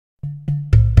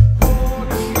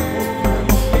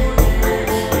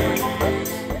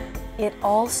It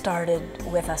all started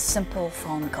with a simple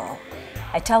phone call.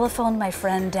 I telephoned my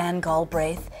friend Dan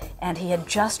Galbraith, and he had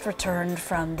just returned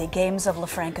from the Games of La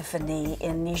Francophonie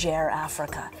in Niger,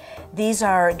 Africa. These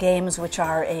are games which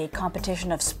are a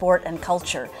competition of sport and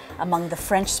culture among the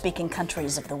French-speaking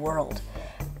countries of the world.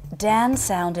 Dan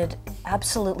sounded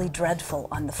absolutely dreadful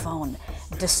on the phone,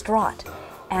 distraught.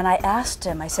 And I asked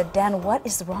him, I said, Dan, what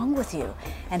is wrong with you?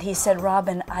 And he said,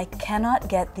 Robin, I cannot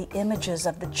get the images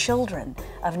of the children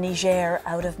of Niger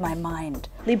out of my mind.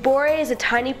 Libore is a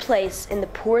tiny place in the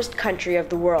poorest country of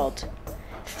the world.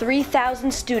 3,000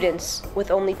 students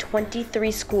with only 23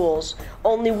 schools.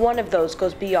 Only one of those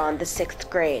goes beyond the 6th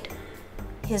grade.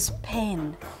 His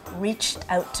pain reached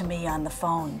out to me on the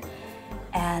phone,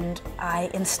 and I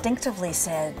instinctively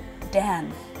said,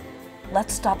 Dan,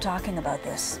 let's stop talking about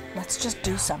this. Let's just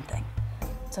do something.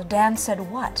 So Dan said,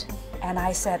 what? And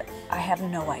I said, I have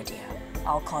no idea.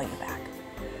 I'll call you back.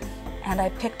 And I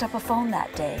picked up a phone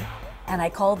that day, and I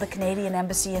called the Canadian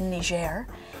Embassy in Niger,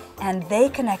 and they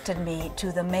connected me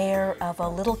to the mayor of a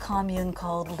little commune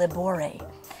called Libore.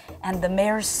 And the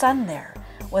mayor's son there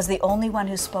was the only one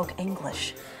who spoke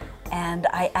English. And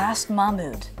I asked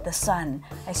Mahmoud, the son,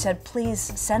 I said, please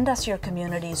send us your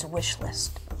community's wish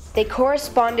list. They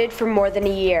corresponded for more than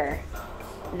a year,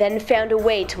 then found a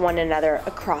way to one another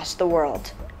across the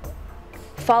world,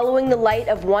 following the light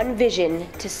of one vision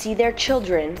to see their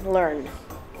children learn.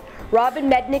 Robin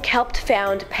Mednick helped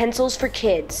found Pencils for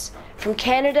Kids from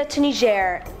Canada to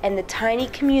Niger and the tiny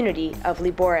community of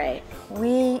Libore.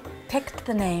 We picked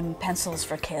the name Pencils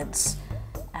for Kids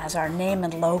as our name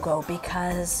and logo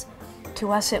because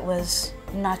to us it was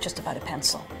not just about a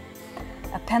pencil.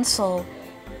 A pencil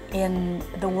in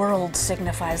the world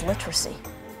signifies literacy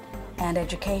and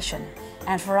education.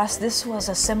 And for us, this was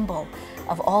a symbol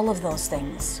of all of those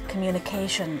things: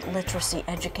 communication, literacy,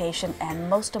 education, and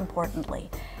most importantly,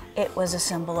 it was a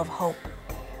symbol of hope.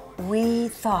 We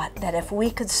thought that if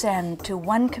we could send to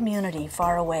one community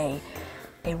far away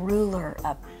a ruler,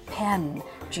 a pen,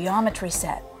 geometry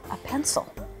set, a pencil,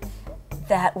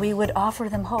 that we would offer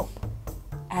them hope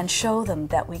and show them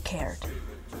that we cared.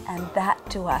 And that,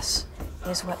 to us,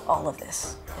 is what all of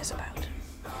this is about.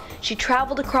 She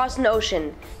traveled across an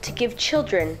ocean to give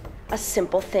children a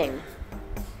simple thing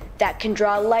that can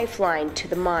draw a lifeline to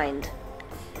the mind.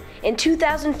 In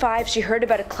 2005, she heard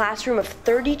about a classroom of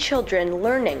 30 children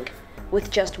learning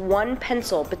with just one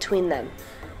pencil between them.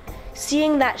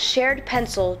 Seeing that shared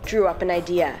pencil drew up an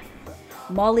idea.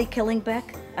 Molly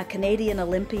Killingbeck, a Canadian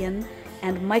Olympian,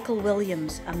 and Michael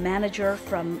Williams, a manager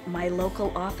from my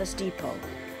local Office Depot,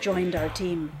 joined our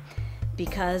team.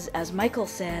 Because, as Michael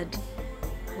said,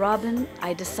 Robin,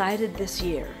 I decided this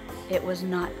year it was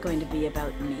not going to be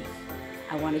about me.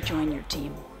 I want to join your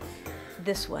team.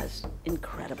 This was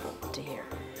incredible to hear.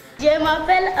 Je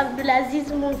m'appelle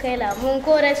Abdulaziz Munkaila. Mon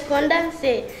correspondant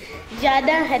c'est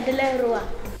Jardin Hedler Roy.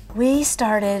 We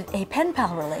started a pen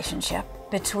pal relationship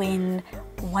between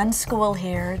one school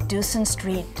here, Dewson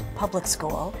Street Public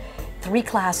School, 3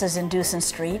 classes in Dewson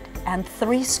Street, and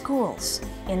 3 schools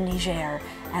in Niger.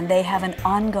 And they have an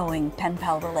ongoing pen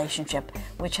pal relationship,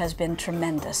 which has been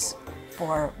tremendous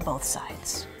for both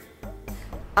sides.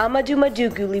 Amadou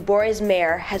Madougou, Libore's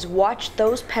mayor, has watched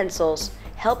those pencils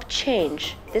help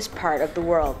change this part of the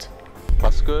world.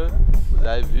 Parce que vous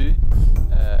avez vu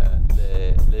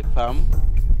les femmes,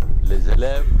 les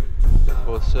élèves, les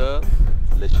professeurs,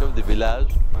 les chefs de village,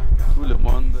 tout le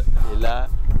monde est là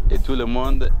et tout le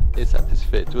monde est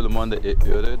satisfait. Tout le monde est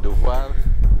heureux de voir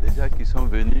les gens qui sont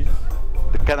venus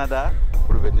de Canada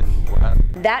pour venir nous voir.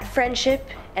 That friendship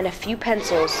and a few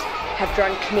pencils have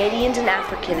drawn Canadians and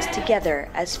Africans together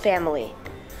as family,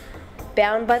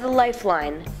 bound by the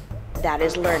lifeline that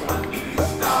is learning.